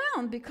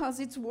overwhelmed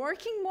because it's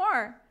working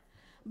more.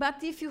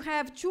 But if you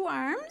have two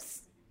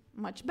arms,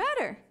 much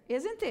better,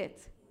 isn't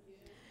it?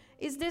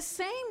 It's the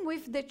same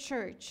with the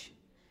church.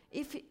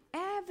 If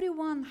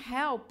everyone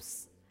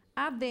helps,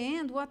 at the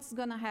end, what's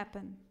going to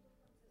happen?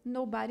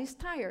 Nobody's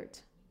tired.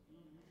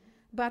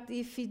 But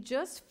if it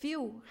just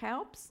few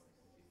helps,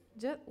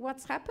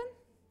 what's happened?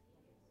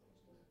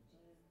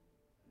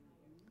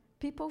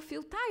 People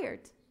feel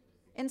tired.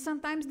 And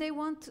sometimes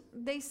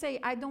they say,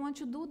 I don't want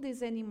to do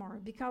this anymore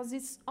because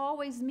it's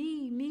always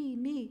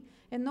me,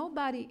 and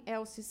nobody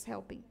else is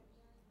helping.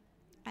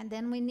 And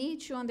then we need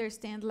to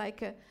understand,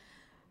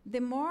 the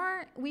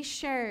more we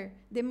share,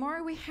 the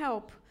more we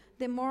help,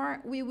 the more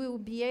we will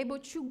be able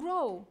to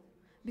grow.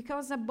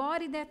 Because a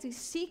body that is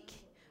sick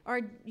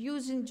or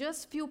using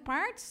just few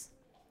parts,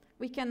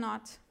 we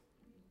cannot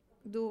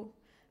do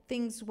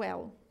things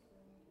well.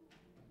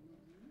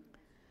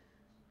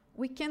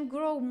 We can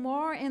grow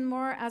more and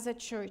more as a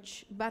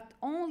church, but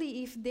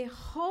only if the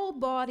whole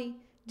body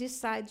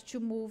decides to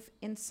move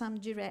in some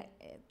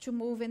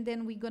and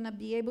then we're going to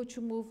be able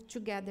to move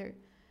together.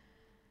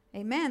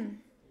 Amen?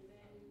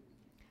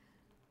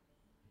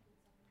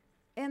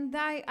 And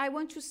I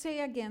want to say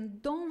again,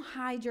 don't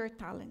hide your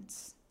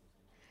talents.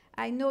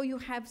 I know you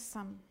have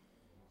some.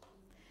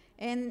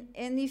 And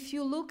if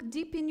you look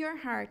deep in your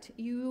heart,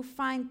 you will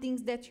find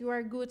things that you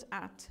are good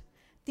at,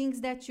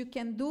 things that you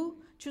can do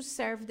to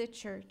serve the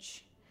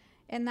church.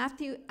 And at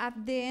the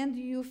end,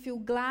 you feel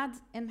glad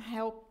and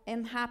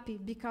happy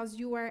because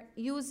you are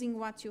using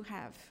what you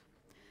have.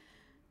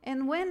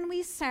 And when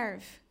we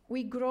serve,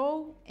 we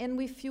grow and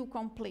we feel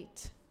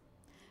complete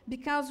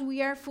because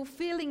we are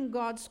fulfilling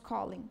God's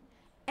calling.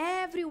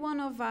 Every one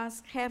of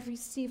us have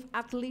received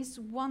at least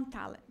one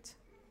talent.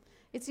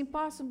 It's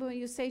impossible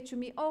you say to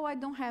me, oh, I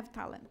don't have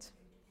talent.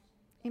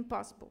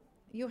 Impossible.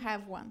 You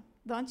have one,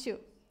 don't you?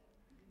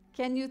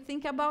 Can you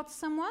think about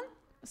someone?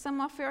 Some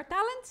of your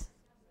talents?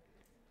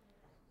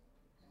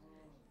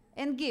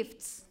 And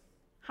gifts.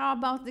 How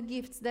about the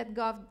gifts that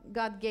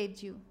God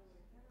gave you?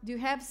 Do you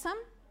have some?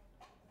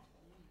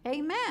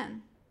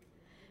 Amen.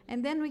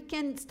 And then we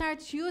can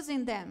start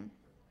using them.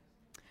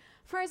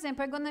 For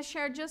example, I'm going to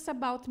share just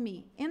about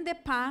me. In the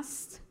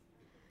past,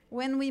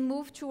 when we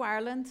moved to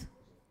Ireland,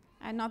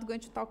 I'm not going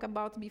to talk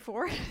about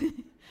before,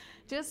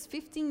 just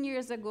 15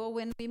 years ago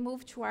when we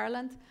moved to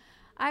Ireland,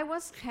 I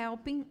was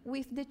helping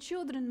with the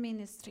children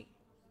ministry.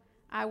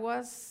 I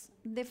was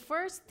the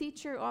first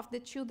teacher of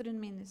the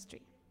children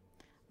ministry.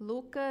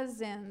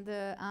 Lucas and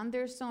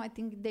Anderson, I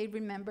think they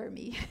remember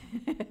me.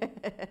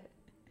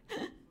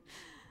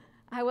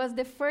 I was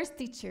the first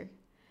teacher.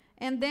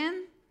 And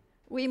then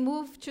I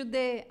moved to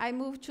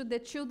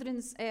the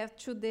children's,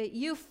 to the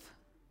youth.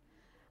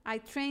 I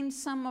trained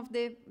some of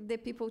the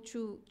people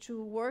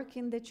to work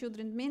in the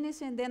children's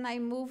ministry, and then I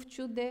moved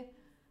to the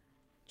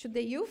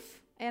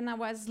youth, and I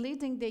was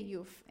leading the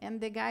youth,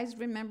 and the guys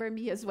remember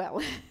me as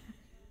well.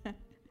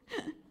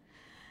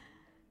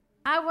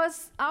 I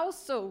was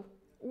also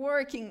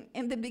working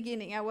in the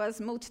beginning. I was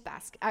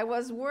multitask. I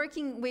was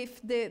working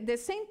with the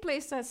same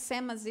place as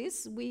SEMAS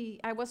is.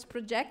 I was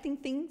projecting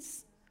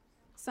things.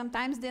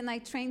 Sometimes then I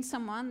train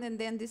someone, and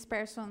then this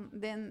person,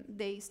 then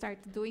they start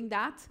doing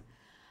that.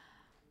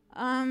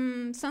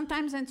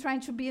 Sometimes I'm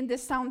trying to be in the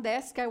sound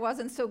desk. I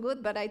wasn't so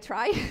good, but I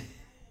try.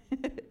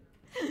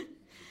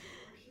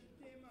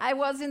 I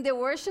was in the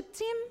worship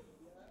team,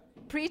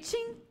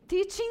 preaching,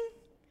 teaching.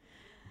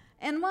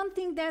 And one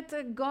thing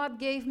that God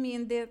gave me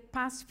in the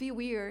past few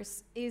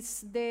years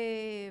is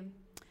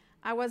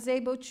I was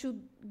able to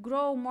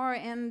grow more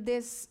in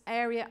this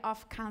area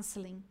of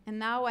counseling. And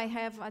now I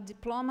have a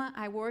diploma.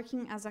 I'm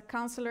working as a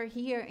counselor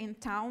here in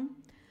town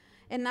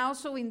and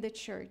also in the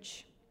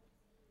church.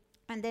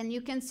 And then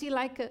you can see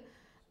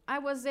I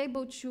was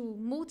able to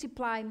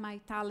multiply my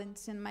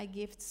talents and my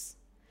gifts.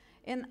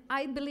 And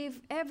I believe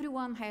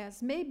everyone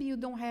has. Maybe you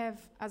don't have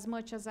as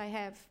much as I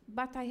have,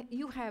 but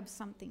you have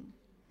something.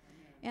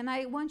 And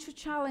I want to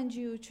challenge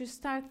you to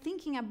start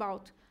thinking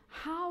about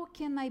how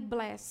can I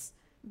bless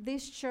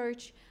this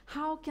church?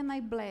 How can I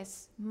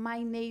bless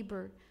my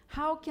neighbor?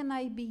 How can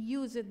I be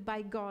used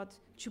by God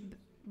to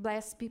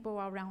bless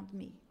people around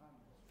me?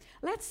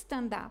 Let's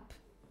stand up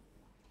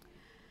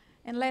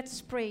and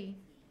let's pray.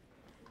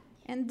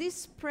 And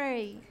this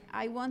prayer,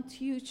 I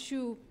want you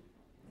to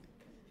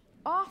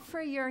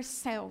offer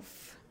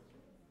yourself.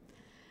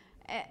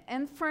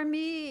 And for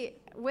me,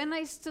 when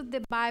I study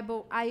the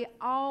Bible, I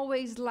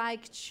always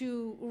like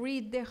to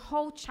read the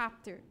whole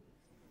chapter.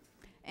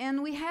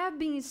 And we have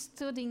been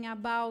studying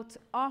about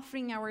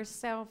offering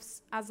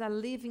ourselves as a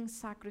living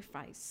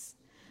sacrifice.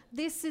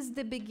 This is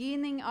the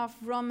beginning of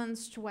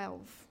Romans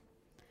 12.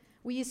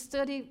 We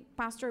studied,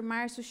 Pastor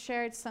Marcio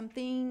shared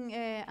something,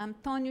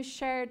 Antonio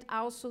shared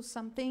also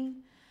something.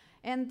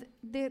 And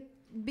the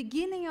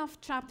beginning of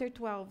chapter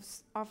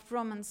 12 of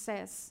Romans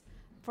says,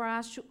 for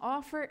us to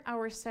offer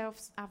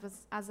ourselves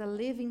as a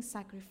living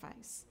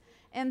sacrifice.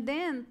 And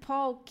then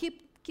Paul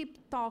keeps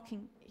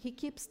talking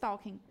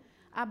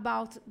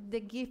about the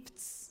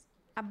gifts,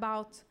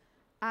 about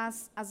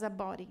us as a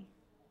body.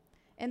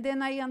 And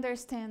then I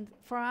understand,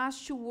 for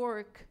us to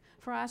work,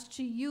 for us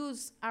to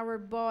use our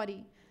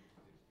body,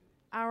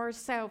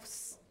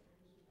 ourselves,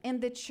 and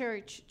the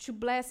church to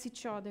bless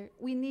each other,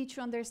 we need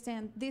to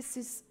understand this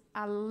is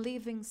a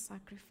living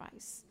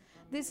sacrifice.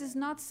 This is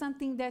not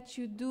something that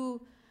you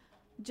do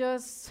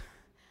just,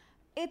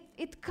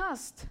 it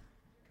costs,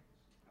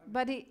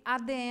 but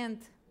at the end,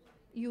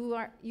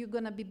 you're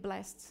gonna be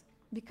blessed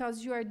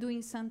because you are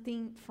doing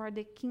something for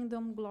the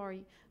kingdom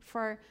glory,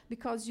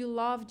 because you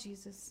love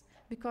Jesus,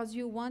 because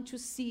you want to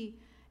see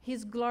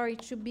his glory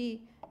to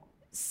be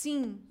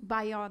seen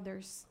by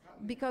others,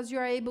 because you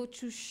are able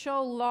to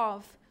show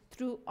love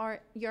through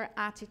your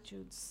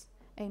attitudes.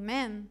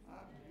 Amen.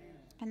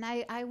 And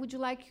I would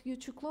like you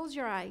to close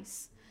your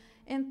eyes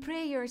and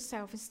pray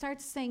yourself and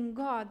start saying,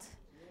 God,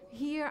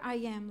 here I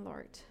am,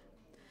 Lord.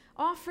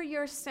 Offer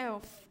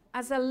yourself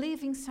as a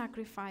living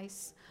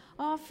sacrifice.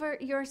 Offer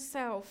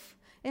yourself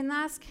and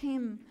ask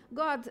him,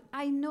 God,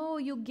 I know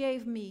you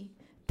gave me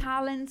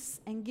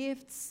talents and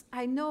gifts.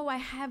 I know I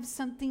have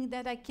something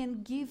that I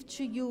can give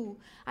to you.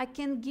 I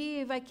can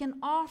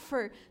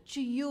offer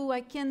to you.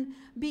 I can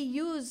be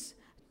used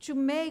to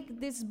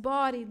make this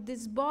body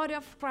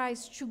of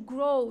Christ, to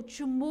grow,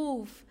 to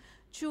move,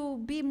 to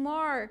be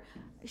more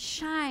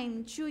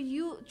shine,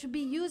 to be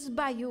used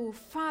by you.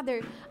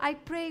 Father, I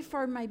pray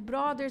for my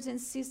brothers and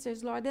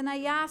sisters, Lord, and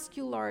I ask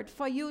you, Lord,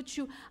 for you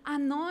to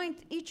anoint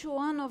each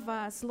one of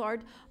us,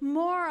 Lord,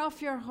 more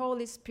of your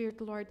Holy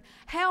Spirit, Lord.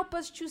 Help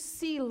us to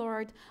see,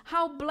 Lord,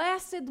 how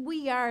blessed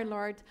we are,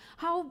 Lord,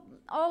 how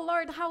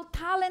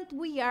talented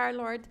we are,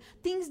 Lord,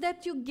 things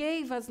that you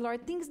gave us,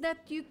 Lord, things that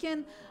you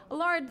can,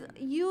 Lord,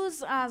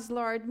 use us,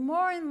 Lord,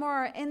 more and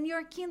more, and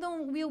your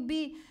kingdom will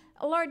be,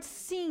 Lord,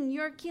 sing,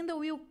 your kingdom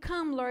will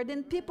come, Lord,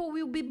 and people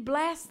will be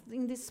blessed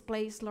in this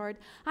place, Lord.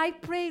 I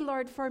pray,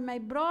 Lord, for my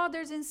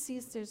brothers and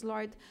sisters,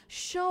 Lord.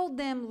 Show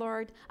them,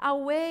 Lord, a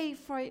way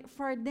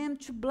for them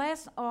to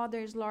bless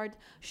others, Lord.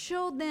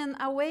 Show them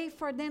a way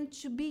for them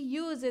to be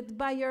used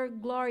by your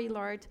glory,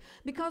 Lord,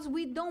 because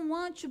we don't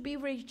want to be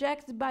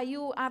rejected by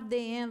you at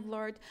the end,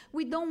 Lord.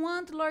 We don't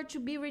want, Lord, to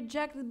be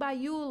rejected by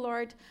you,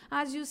 Lord,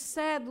 as you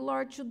said,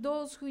 Lord, to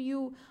those who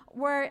you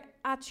were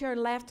at your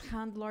left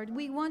hand, Lord.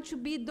 We want to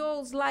be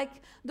those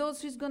like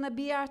those who's going to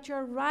be at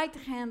your right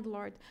hand,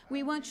 Lord.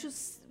 We want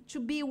to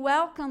be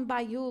welcomed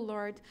by you,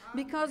 Lord,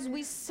 because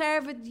we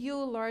served you,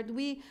 Lord.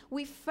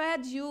 We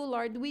fed you,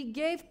 Lord. We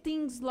gave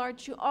things, Lord,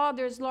 to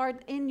others,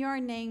 Lord, in your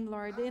name,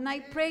 Lord. And I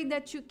pray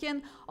that you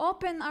can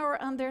open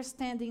our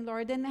understanding,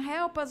 Lord, and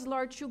help us,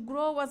 Lord, to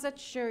grow as a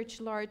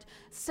church, Lord,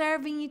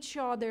 serving each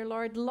other,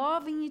 Lord,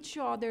 loving each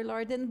other,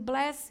 Lord, and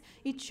bless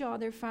each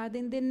other, Father.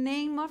 In the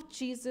name of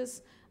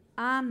Jesus,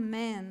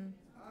 amen.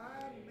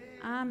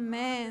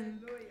 Amen.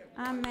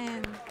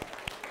 Amen.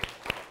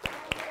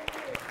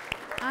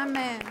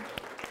 Amen.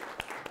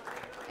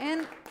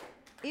 And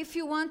if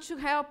you want to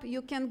help,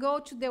 you can go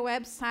to the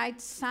website,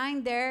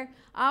 sign there.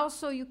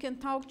 Also, you can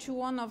talk to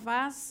one of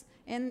us,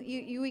 and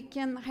you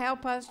can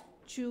help us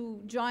to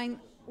join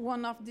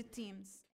one of the teams.